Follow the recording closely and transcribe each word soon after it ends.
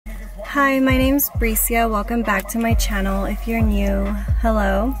Hi, my name's Bricia. Welcome back to my channel. If you're new,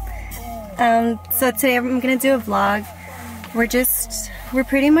 hello. So today I'm gonna do a vlog. We're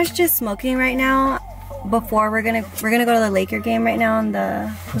pretty much just smoking right now. Before we're gonna go to the Laker game right now on the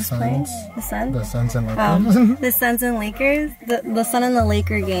Suns. The Suns? The Suns and Lakers. The Suns and Lakers. The Sun and the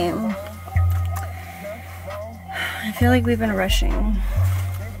Laker game. I feel like we've been rushing.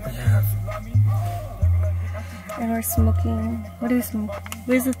 Yeah. And we're smoking. What do we smoke?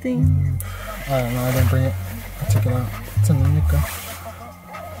 Where's the thing? I don't know, I didn't bring it. I took it out. It's an indica.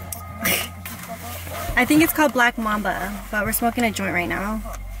 I think it's called Black Mamba, but we're smoking a joint right now.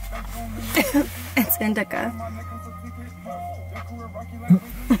 It's indica.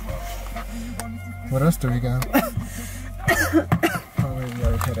 What else do we got? Oh, wait, you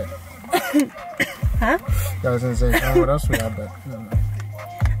already hit it. Huh? Yeah, I was gonna say, what else we got, but no.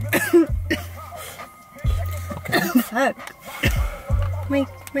 Okay. Fuck.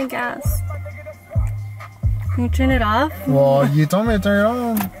 My gas. Can you turn it off? Well, you told me to turn it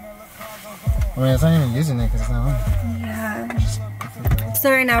on. I mean, it's not even using it because it's not on. Yeah. So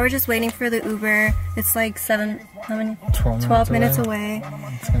right now we're just waiting for the Uber. It's like 12 minutes away.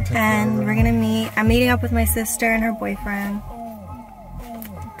 It's gonna take And forever. we're gonna meet. I'm meeting up with my sister and her boyfriend.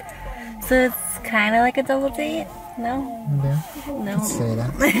 So it's kind of like a double date. No? Yeah, No. let's say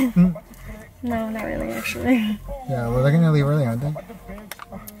that. No, not really actually. Yeah, well, they're gonna leave early, aren't they?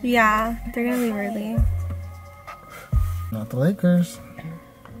 Yeah, they're gonna leave early. Not the Lakers.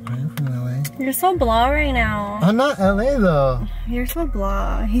 I'm from LA. You're so blah right now. I'm not LA though. You're so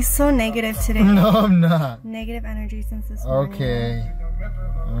blah. He's so negative today. No, I'm not. Negative energy since this morning. Okay.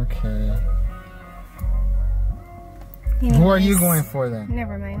 Okay. Anyways, Who are you going for then?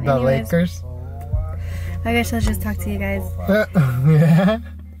 Never mind. The Anyways, Lakers? I guess I'll just talk to you guys. Yeah.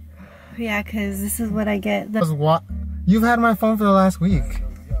 Yeah, because this is what I get. What? You've had my phone for the last week.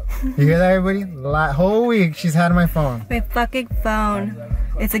 You hear that, everybody? Whole week she's had my phone. My fucking phone.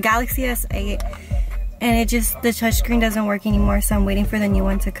 It's a Galaxy S8. And the touchscreen doesn't work anymore, so I'm waiting for the new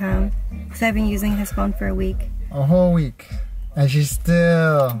one to come. Because I've been using his phone for a week. A whole week. And she's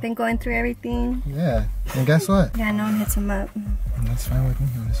still... Been going through everything. Yeah. And guess what? Yeah, no one hits him up. That's fine with me,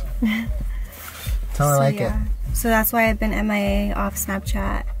 honestly. Tell her I like it. So that's why I've been MIA off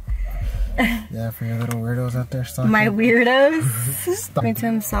Snapchat. Yeah, for your little weirdos out there stalking. My weirdos. Talking to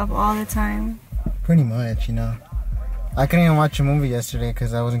himself all the time. Pretty much, you know. I couldn't even watch a movie yesterday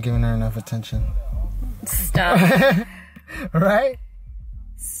because I wasn't giving her enough attention. Stop. Right?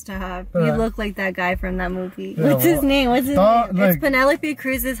 Stop. Right. You look like that guy from that movie. Yeah, What's his name? What's his name? Look, It's Penelope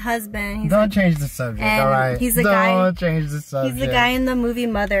Cruz's husband. Don't change the subject, and alright? he's the Don't guy- change the subject. He's the guy in the movie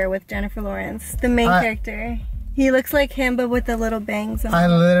Mother with Jennifer Lawrence. The main character. He looks like him but with the little bangs. I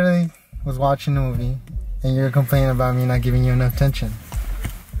literally was watching the movie and you're complaining about me not giving you enough attention.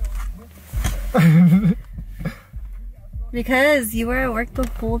 Because you were at work the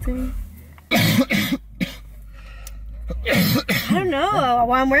whole day. I don't know.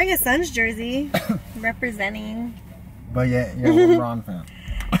 Well, I'm wearing a Suns jersey. Representing. But yeah, you're a LeBron fan.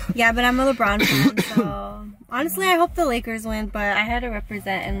 Yeah, but I'm a LeBron fan, so... Honestly, I hope the Lakers win, but I had to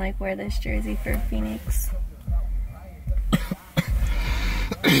represent and like wear this jersey for Phoenix.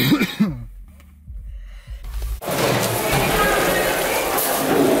 We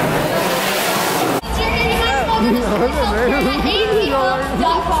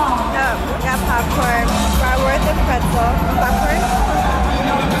got popcorn. We're at the pretzel. Popcorn?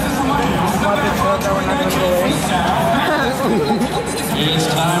 It's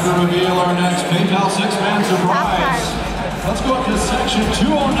time to reveal our next PayPal 6-man surprise. Let's go up to section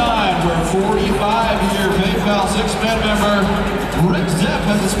 209, where 45-year PayPal 6-man member Rick Zepp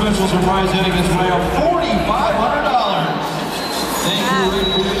has a special surprise heading his way of $4,500. Thank you, Rick,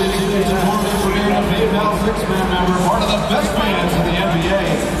 for your continued support and for being a PayPal 6-man member, part of the best fans in the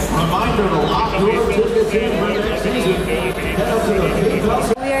NBA. Reminder to lock your tickets in for next season. Head up to the PayPal.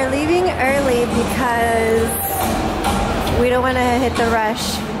 We are leaving early because we don't want to hit the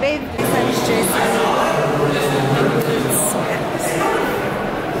rush. Babe, Suns jersey.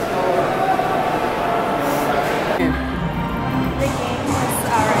 The game was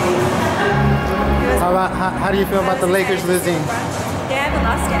alright. How do you feel about the Lakers losing? They haven't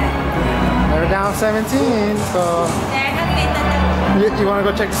lost yet. They're down 17, so... They haven't made that. You want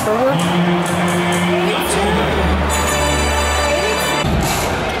to go check the scoreboard?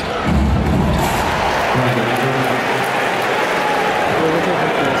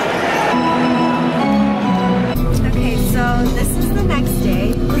 Okay, so this is the next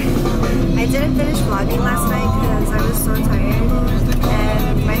day. I didn't finish vlogging last night because I was so tired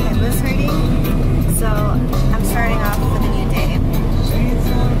and my head was hurting. So I'm starting off with a new day.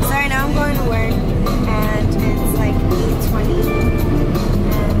 So right now I'm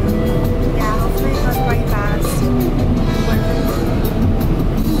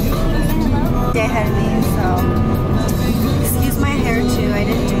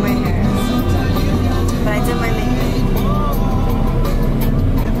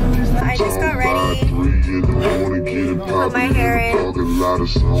So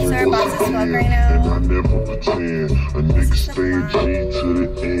we're about to smoke right now. I never pretend. A nigga stay G to the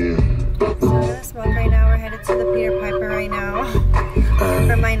end. So we're gonna smoke right now. We're headed to the Peter Piper right now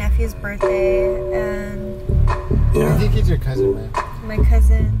for my nephew's birthday, and I think he's your cousin, man. my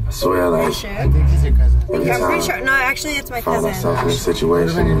cousin. I swear, like, Sure. I think he's your cousin. I'm pretty sure. No, actually, it's my found cousin. myself in a What about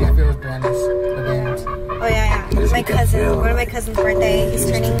situation. your nephew with Brandis? The bands. Oh yeah. My cousin. One of my cousin's birthday. He's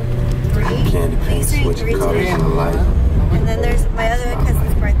turning 3. Candy He's paint, turning 3 switching colors today. in the light. And then there's my other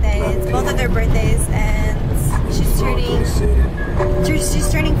cousin's birthday. It's both of their birthdays, and she's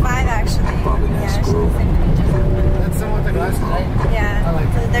turning 5 actually. Yeah, she's That's the one with the glasses, right? yeah. I like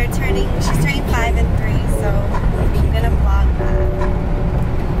So that. she's turning 5 and 3. So I'm gonna vlog that.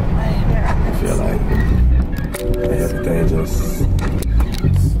 I feel like everything just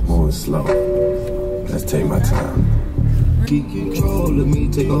moving slow. Let's take my time. Keep control of me,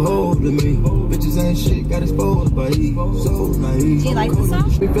 take a hold of me. Bitches ain't shit, got exposed by E. So naive. Do you like the song?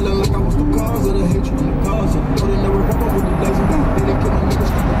 Me feeling like I was the cause of the hatred. Cause of the never rap over the legend. They didn't kill my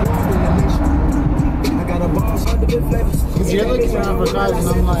niggas, the war in the nation. I got a boss under the flavors. Because you're looking around for cars, and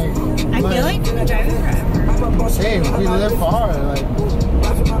I'm like, I feel like we've been driving forever. hey, we live far. Like,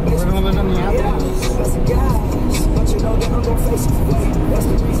 we're gonna live in Minneapolis. But you know that I'm gonna face it. That's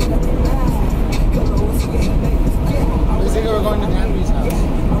the reason I deny. Let's say we're going to Danby's house.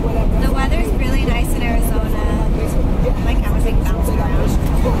 The weather's really nice in Arizona. My camera's like bouncing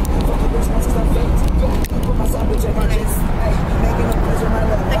around.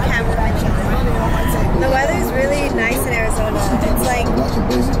 The camera. The weather's really nice in Arizona. It's like,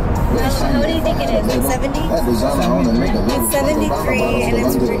 how do you think it is? It's 70? It's 73 and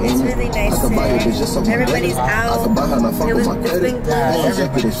it's really nice today. Everybody's out. It's been gloomy.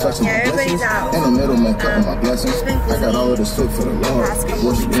 Yeah, everybody's out. In the middle, man, cutting my blessings. It's been I got all of this foot for the Lord.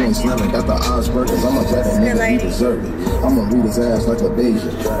 What you doing, smelling? Got the eyes burgers. I'm a better nigga, you deserve it. I'ma read his ass like a beige.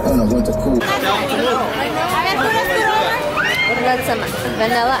 And I went to cool. We got some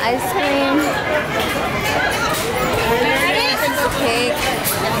vanilla ice cream. Cake.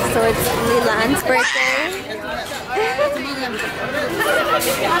 So it's Lilan's birthday.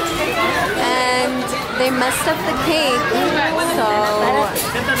 And they messed up the cake. So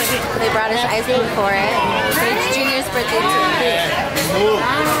they brought us ice cream for it. But it's Junior's birthday too.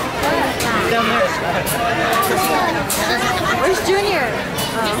 Where's Junior?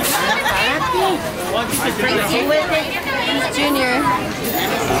 He's Junior.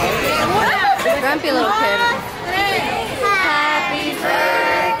 Grumpy little kid. Happy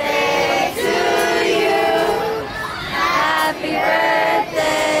birthday to you. Happy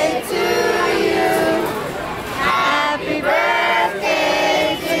birthday to you. Happy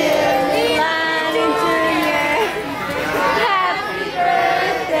birthday to Lilan and Junior. Happy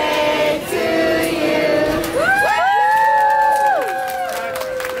birthday to you.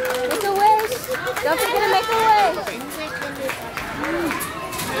 Make a wish. Don't forget to make a wish.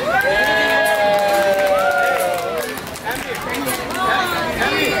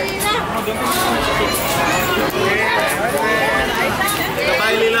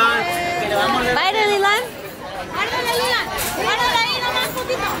 Bye, Lilan.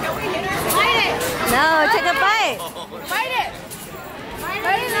 No, take a bite.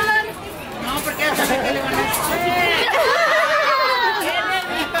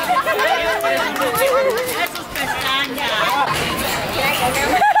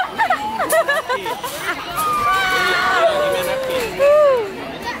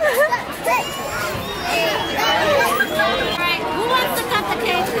 Who wants to cut the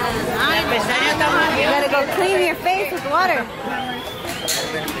cake? You gotta go clean your face with water.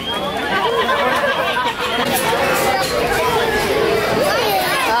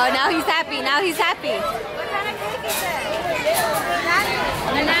 Oh, now he's happy. Now he's happy. What kind of cake is it?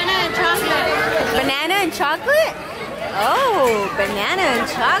 Banana and chocolate. Banana and chocolate? Oh, banana and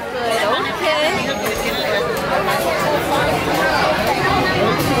chocolate. Okay.